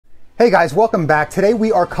Hey guys, welcome back. Today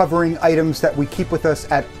we are covering items that we keep with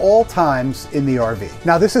us at all times in the RV.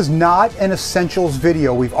 Now this is not an essentials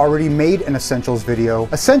video. We've already made an essentials video.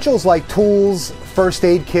 Essentials like tools, first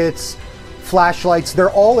aid kits, flashlights, they're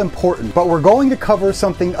all important, but we're going to cover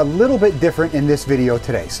something a little bit different in this video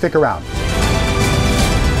today. Stick around.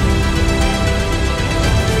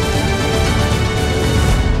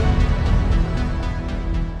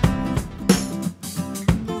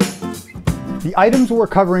 The items we're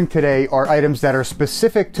covering today are items that are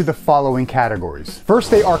specific to the following categories. First,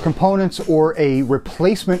 they are components or a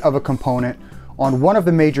replacement of a component on one of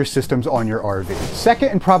the major systems on your RV. Second,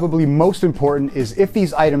 and probably most important, is if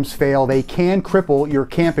these items fail, they can cripple your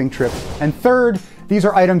camping trip. And third, these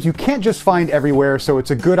are items you can't just find everywhere, so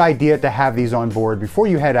it's a good idea to have these on board before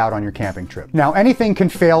you head out on your camping trip. Now, anything can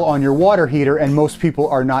fail on your water heater, and most people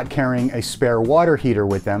are not carrying a spare water heater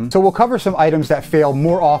with them, so we'll cover some items that fail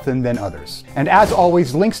more often than others. And as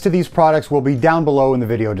always, links to these products will be down below in the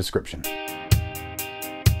video description.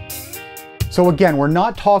 So again, we're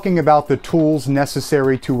not talking about the tools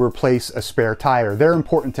necessary to replace a spare tire. They're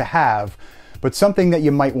important to have, but something that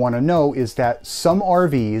you might want to know is that some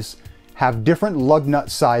RVs have different lug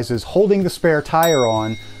nut sizes holding the spare tire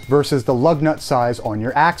on versus the lug nut size on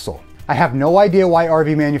your axle. I have no idea why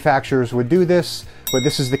RV manufacturers would do this, but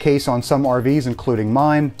this is the case on some RVs, including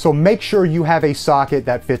mine. So make sure you have a socket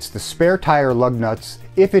that fits the spare tire lug nuts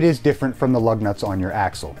if it is different from the lug nuts on your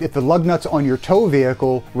axle. If the lug nuts on your tow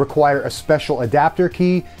vehicle require a special adapter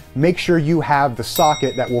key, make sure you have the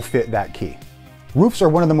socket that will fit that key. Roofs are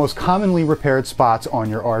one of the most commonly repaired spots on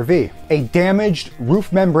your RV. A damaged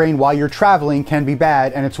roof membrane while you're traveling can be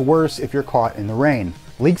bad, and it's worse if you're caught in the rain.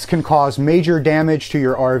 Leaks can cause major damage to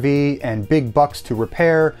your RV and big bucks to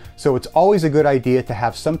repair, so it's always a good idea to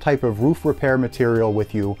have some type of roof repair material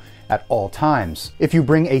with you at all times. If you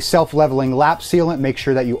bring a self-leveling lap sealant, make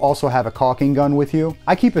sure that you also have a caulking gun with you.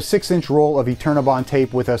 I keep a 6-inch roll of Eternabond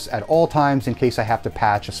tape with us at all times in case I have to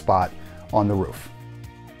patch a spot on the roof.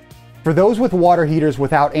 For those with water heaters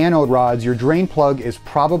without anode rods, your drain plug is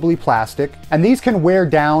probably plastic, and these can wear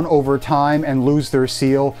down over time and lose their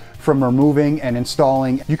seal from removing and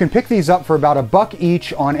installing. You can pick these up for about $1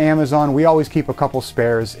 each on Amazon. We always keep a couple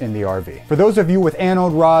spares in the RV. For those of you with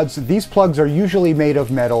anode rods, these plugs are usually made of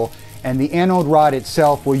metal, and the anode rod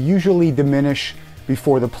itself will usually diminish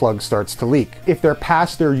before the plug starts to leak. If they're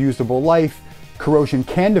past their usable life, corrosion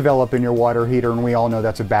can develop in your water heater, and we all know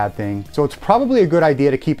that's a bad thing. So it's probably a good idea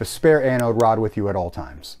to keep a spare anode rod with you at all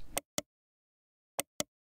times.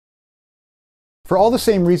 For all the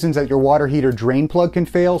same reasons that your water heater drain plug can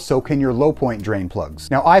fail, so can your low point drain plugs.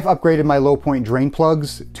 Now, I've upgraded my low point drain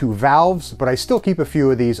plugs to valves, but I still keep a few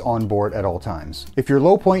of these on board at all times. If your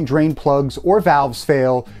low point drain plugs or valves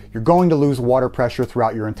fail, you're going to lose water pressure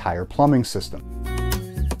throughout your entire plumbing system.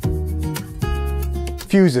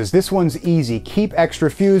 Fuses, this one's easy. Keep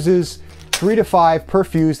extra fuses, 3 to 5 per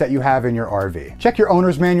fuse that you have in your RV. Check your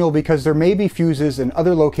owner's manual because there may be fuses in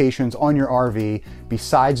other locations on your RV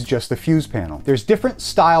besides just the fuse panel. There's different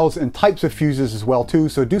styles and types of fuses as well too,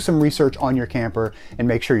 so do some research on your camper and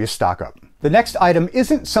make sure you stock up. The next item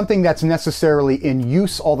isn't something that's necessarily in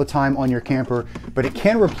use all the time on your camper, but it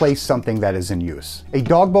can replace something that is in use. A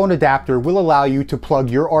dog bone adapter will allow you to plug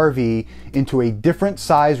your RV into a different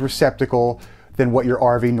size receptacle than what your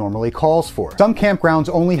RV normally calls for. Some campgrounds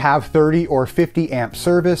only have 30 or 50 amp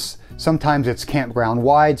service. Sometimes it's campground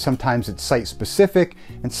wide, sometimes it's site specific,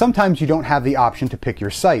 and sometimes you don't have the option to pick your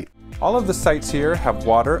site. All of the sites here have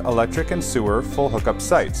water, electric, and sewer full hookup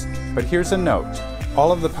sites. But here's a note.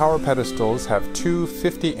 All of the power pedestals have 2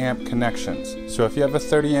 50 amp connections. So if you have a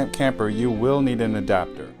 30 amp camper, you will need an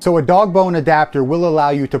adapter. So a dog bone adapter will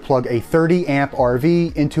allow you to plug a 30 amp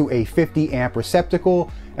RV into a 50 amp receptacle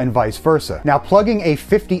and vice versa. Now, plugging a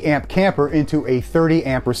 50 amp camper into a 30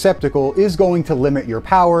 amp receptacle is going to limit your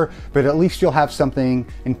power, but at least you'll have something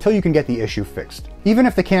until you can get the issue fixed. Even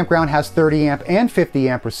if the campground has 30 amp and 50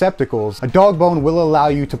 amp receptacles, a dog bone will allow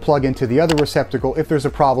you to plug into the other receptacle if there's a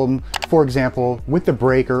problem, for example, with the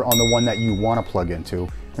breaker on the one that you want to plug into,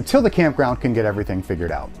 until the campground can get everything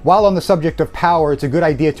figured out. While on the subject of power, it's a good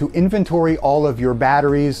idea to inventory all of your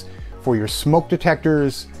batteries for your smoke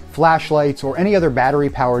detectors, flashlights, or any other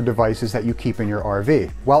battery-powered devices that you keep in your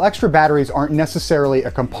RV. While extra batteries aren't necessarily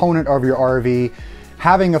a component of your RV,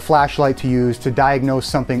 having a flashlight to use to diagnose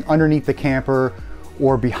something underneath the camper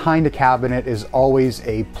or behind a cabinet is always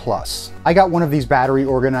a plus. I got one of these battery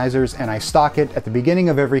organizers and I stock it at the beginning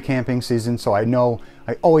of every camping season, so I know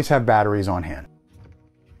I always have batteries on hand.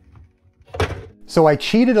 So I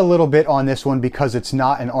cheated a little bit on this one because it's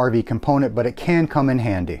not an RV component, but it can come in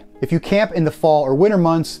handy. If you camp in the fall or winter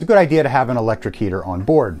months, it's a good idea to have an electric heater on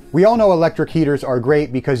board. We all know electric heaters are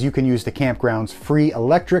great because you can use the campground's free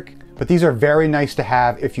electric, but these are very nice to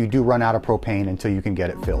have if you do run out of propane until you can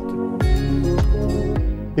get it filled.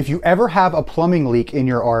 If you ever have a plumbing leak in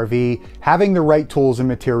your RV, having the right tools and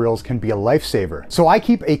materials can be a lifesaver. So I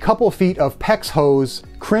keep a couple feet of PEX hose,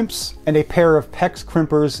 crimps, and a pair of PEX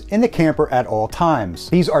crimpers in the camper at all times.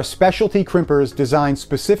 These are specialty crimpers designed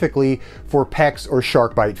specifically for PEX or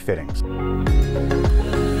SharkBite fittings.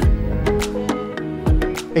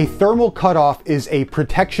 A thermal cutoff is a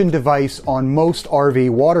protection device on most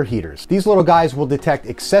RV water heaters. These little guys will detect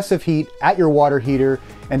excessive heat at your water heater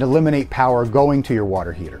and eliminate power going to your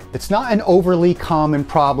water heater. It's not an overly common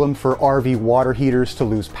problem for RV water heaters to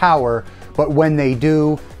lose power, but when they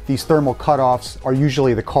do, these thermal cutoffs are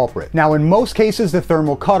usually the culprit. Now, in most cases, the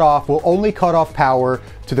thermal cutoff will only cut off power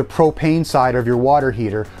to the propane side of your water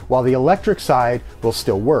heater, while the electric side will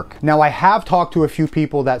still work. Now, I have talked to a few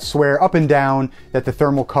people that swear up and down that the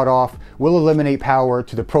thermal cutoff will eliminate power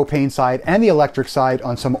to the propane side and the electric side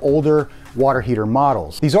on some older water heater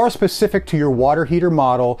models. These are specific to your water heater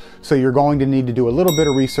model, so you're going to need to do a little bit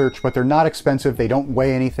of research, but they're not expensive, they don't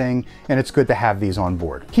weigh anything, and it's good to have these on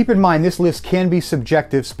board. Keep in mind, this list can be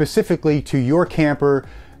subjective specifically to your camper,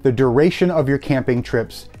 the duration of your camping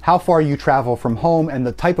trips, how far you travel from home, and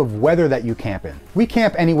the type of weather that you camp in. We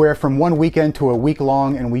camp anywhere from one weekend to a week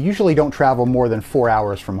long, and we usually don't travel more than 4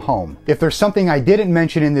 hours from home. If there's something I didn't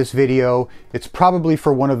mention in this video, it's probably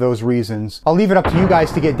for one of those reasons. I'll leave it up to you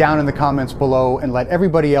guys to get down in the comments below and let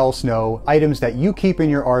everybody else know items that you keep in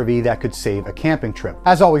your RV that could save a camping trip.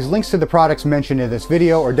 As always, links to the products mentioned in this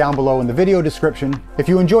video are down below in the video description. If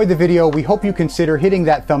you enjoyed the video, we hope you consider hitting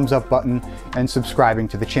that thumbs up button and subscribing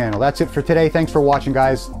to the channel. That's it for today. Thanks for watching,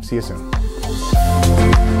 guys. See you soon.